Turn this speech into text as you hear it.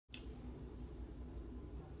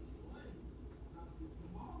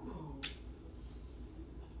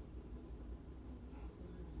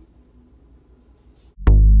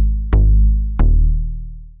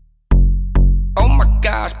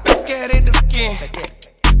again.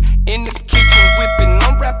 In the kitchen whipping,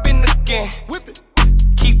 I'm rapping again.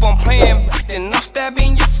 Keep on playing, then I'm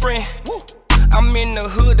stabbing your friend. I'm in the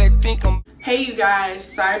hood, I think I'm. Hey you guys,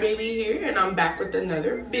 Saiah baby here, and I'm back with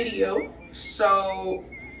another video. So,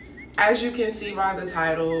 as you can see by the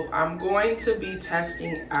title, I'm going to be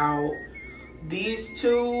testing out these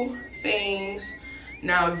two things.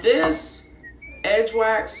 Now this edge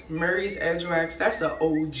wax, Murray's edge wax, that's an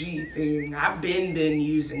OG thing. I've been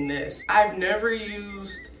using this. I've never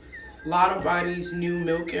used Lotta Body's new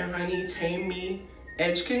Milk and Honey Tame Me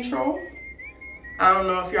edge control. I don't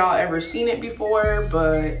know if y'all ever seen it before,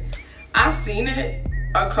 but I've seen it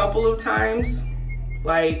a couple of times,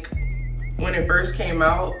 like when it first came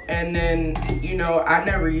out, and then, you know, I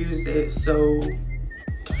never used it, so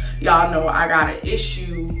y'all know I got an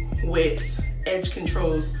issue with edge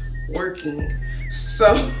controls working.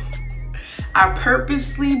 So I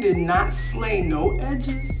purposely did not slay no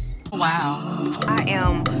edges. Wow. I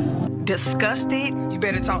am disgusted. You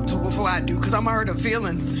better talk to her before I do, because I'm gonna hurt her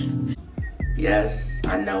feelings. Yes,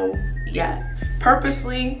 I know. Yeah.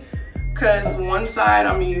 Purposely, because one side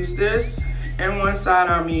I'm gonna use this, and one side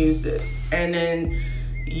I'm gonna use this. And then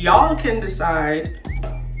y'all can decide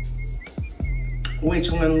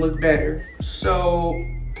which one look better. So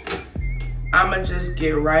I'ma just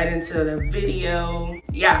get right into the video.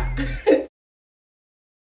 Yeah.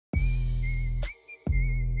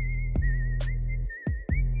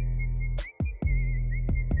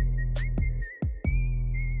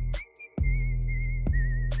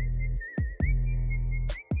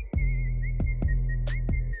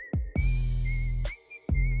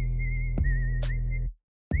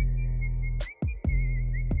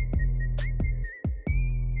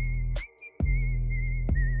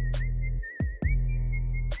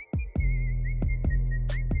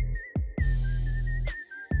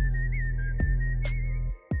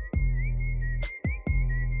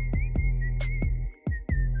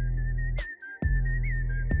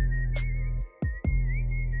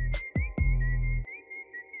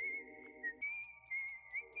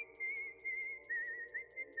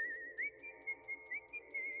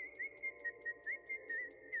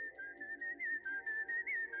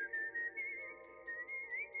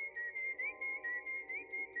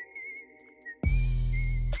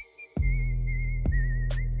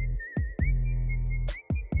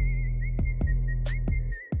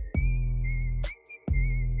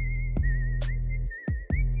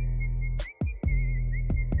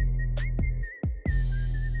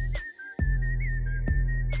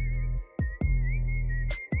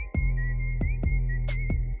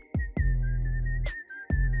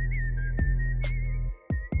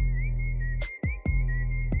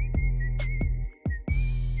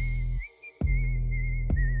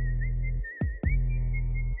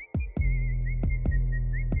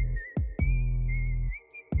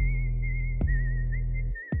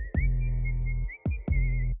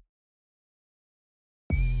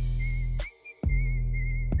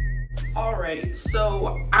 Alright,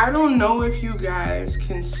 so I don't know if you guys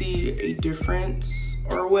can see a difference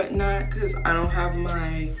or whatnot, because I don't have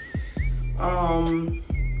my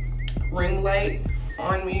ring light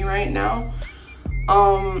on me right now.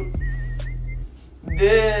 I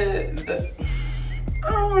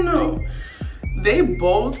don't know. They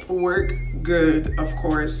both work good, of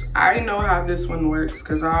course. I know how this one works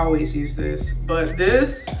because I always use this. But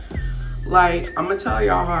this, like, I'm gonna tell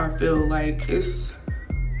y'all how I feel. Like, it's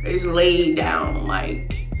laid down.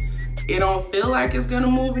 Like, it don't feel like it's gonna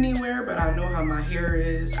move anywhere, but I know how my hair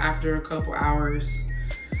is after a couple hours.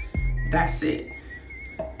 That's it.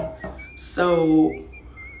 So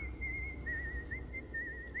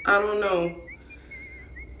I don't know.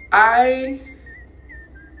 I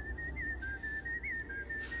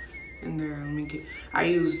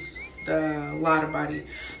use the Lotta Body.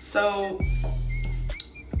 So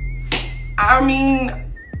I mean,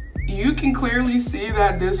 you can clearly see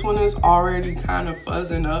that this one is already kind of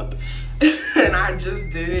fuzzing up. And I just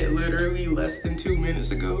did it literally less than 2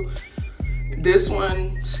 minutes ago. This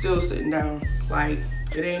one still sitting down, like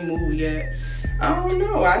it ain't moved yet. I don't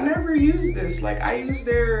know, I never used this. Like, I use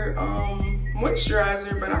their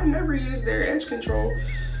moisturizer, but I never use their edge control.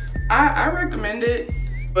 I recommend it,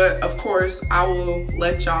 but of course I will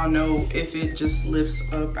let y'all know if it just lifts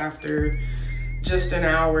up after just an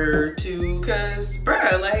hour or two, because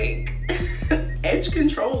bruh, like edge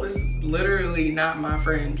control is literally not my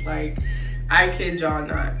friend. Like, I kid y'all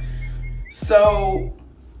not. So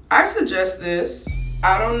I suggest this.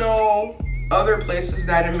 I don't know other places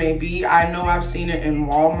that it may be. I know I've seen it in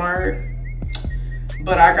Walmart,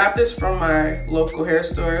 but I got this from my local hair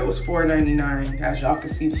store. It was $4.99. As y'all can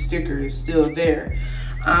see, the sticker is still there.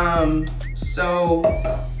 So,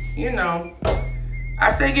 you know,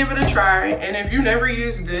 I say give it a try. And if you never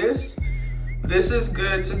use this is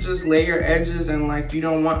good to just lay your edges, and like you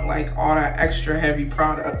don't want like all that extra heavy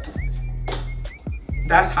product.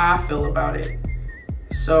 That's how I feel about it.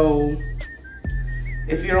 So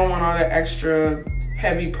if you don't want all that extra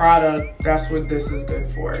heavy product, that's what this is good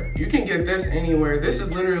for. You can get this anywhere. This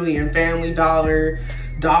is literally in Family Dollar,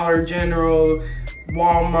 Dollar General,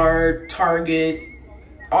 Walmart, Target,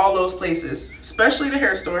 all those places, especially the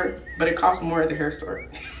hair store, but it costs more at the hair store.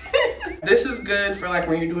 This is good for like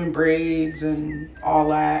when you're doing braids and all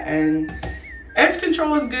that, and edge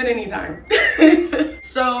control is good anytime.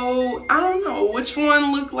 So I don't know which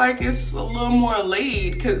one looked like it's a little more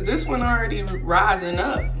laid, because this one already rising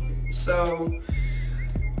up. So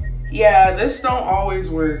yeah, this don't always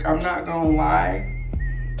work, I'm not gonna lie.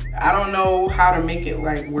 I don't know how to make it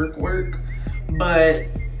like work, but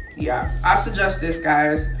yeah, I suggest this,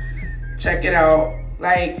 guys. Check it out.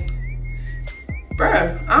 Like,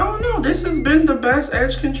 bruh, I don't know, this has been the best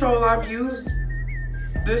edge control I've used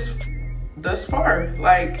thus far.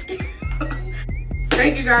 Like,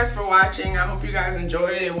 thank you guys for watching. I hope you guys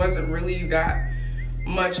enjoyed. It wasn't really that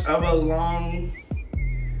much of a long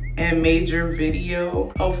and major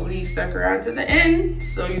video. Hopefully you stuck around to the end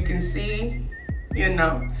so you can see, you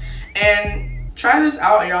know. And try this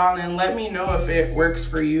out, y'all, and let me know if it works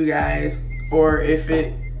for you guys, or if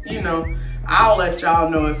it, you know, I'll let y'all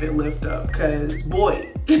know if it lift up, because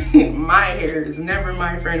boy, my hair is never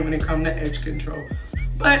my friend when it comes to edge control.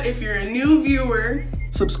 But if you're a new viewer,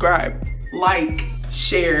 subscribe, like,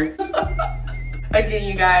 share. Again,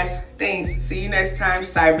 you guys, thanks. See you next time.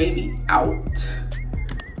 Saiah baby out.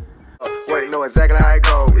 Wait, know exactly how it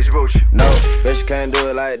go. It's Roach. No, bet you can't do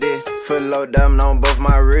it like this. Foot low diamond on both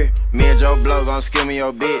my wrist. Me and Joe Blow gon' skill me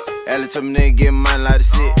your bit. Ellie told me nigga get money like a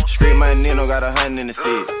sit. Scream my nigga got 100 in the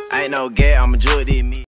seat. I ain't no gay, I'm a judge, me.